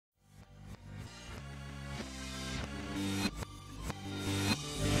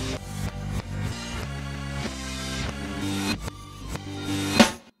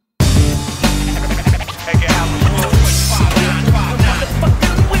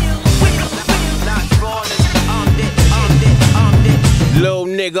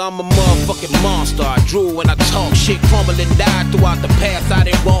nigga, I'm a motherfucking monster. I drool when I talk shit, crumble and die throughout the past I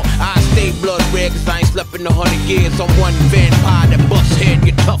didn't walk. I stay blood red cause I ain't slept in 100 years. I'm one vampire that busts head,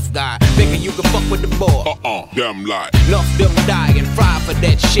 you tough guy. Thinking you can fuck with the boy. Damn lie. Enough them die and fry for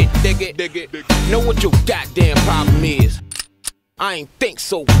that shit, dig it. Know what your goddamn problem is. I ain't think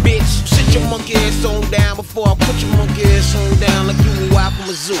so, bitch. Sit your monkey ass on down before I put your monkey ass on down like you a wild from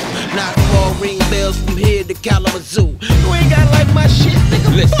a zoo. Knock all ring bells from here to Kalamazoo. You ain't gotta like my shit,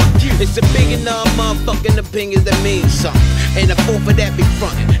 nigga. Listen, fuck you. It's a big enough motherfucking opinion that means something. And a fourth of that be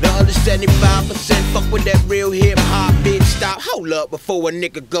frontin'. The other 75% fuck with that real hip hop, bitch. Stop, hold up before a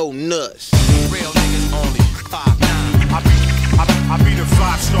nigga go nuts. Real niggas only 5'9". I be the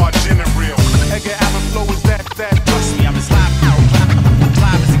 5-star general. Edgar Allan Floe is that. Trust me, I'm as live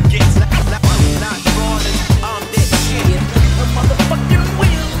as it gets. Nottz Royce, I'm that shit. The motherfucking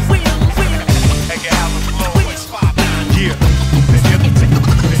wheel. Edgar Allan Floe is 5'9". Yeah, the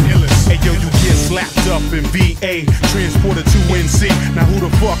illest. Hey yo, you get slapped up in VA, transported to NC. Now who the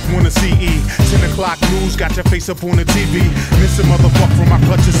fuck wanna see E? 10 o'clock news, got your face up on the TV. Miss a motherfucker from my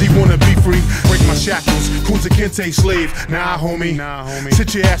clutches, he wanna be free. Break my shackles, Kunta Kinte slave. Nah, homie.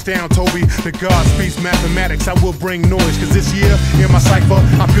 Sit your ass down, Toby. The God speaks mathematics, I will bring noise. Cause this year, in my cipher,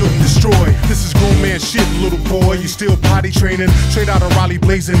 I build and destroy. This is grown man shit, little boy. You still potty training, straight out of Raleigh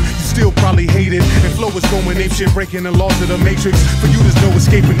blazing. You still probably hate it. And Floe is going ape shit, breaking the laws of the matrix. For you, there's no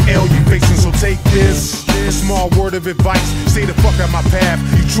escaping L you facing, so take this. A small word of advice, stay the fuck out my path.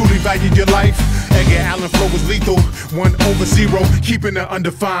 You truly value your life? Edgar Allan Floe is lethal, 1/0, keeping it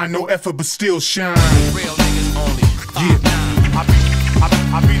undefined, no effort but still shine. Real niggas only 5'9".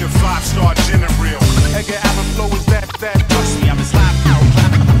 I be the 5-star general. Edgar Allan Floe is that. Trust me, I'm as live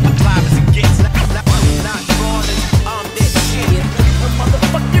as it gets. Nottz Royce, I'm that shit. The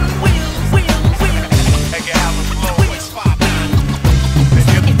motherfucking wheel. Edgar Allan Floe is 5'9".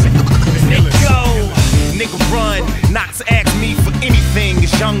 Nigga run, Nottz ask me for anything.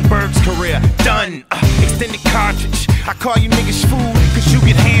 It's Young Bird's career done. Extended cartridge. I call you niggas food, cause you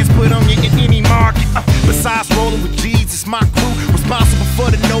get hands put on you in any market. Besides rolling with G's, it's my crew responsible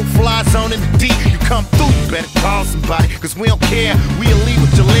for the no-fly zone in the D. You come through, you better call somebody, cause we don't care. We'll leave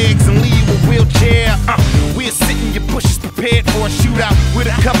with your legs and leave with wheelchair. We're sitting your bushes prepared for a shootout with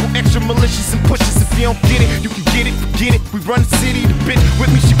a couple extra militias and pushes. If you don't get it, you can get it, forget it. We run the city, the bitch with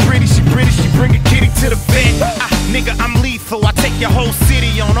me, she pretty, she British, she bring a kitty to the bed. Nigga, I'm lethal, I take your whole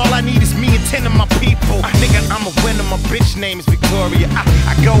city on. All I need is me and 10 of my people. Nigga, I'm a winner, my bitch name is Victoria.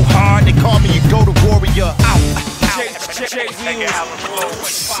 I go hard, they call me a go-to warrior. Ow. Edgar Allan Floe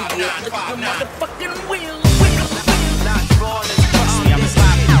is 5'9". Motherfucking wheel.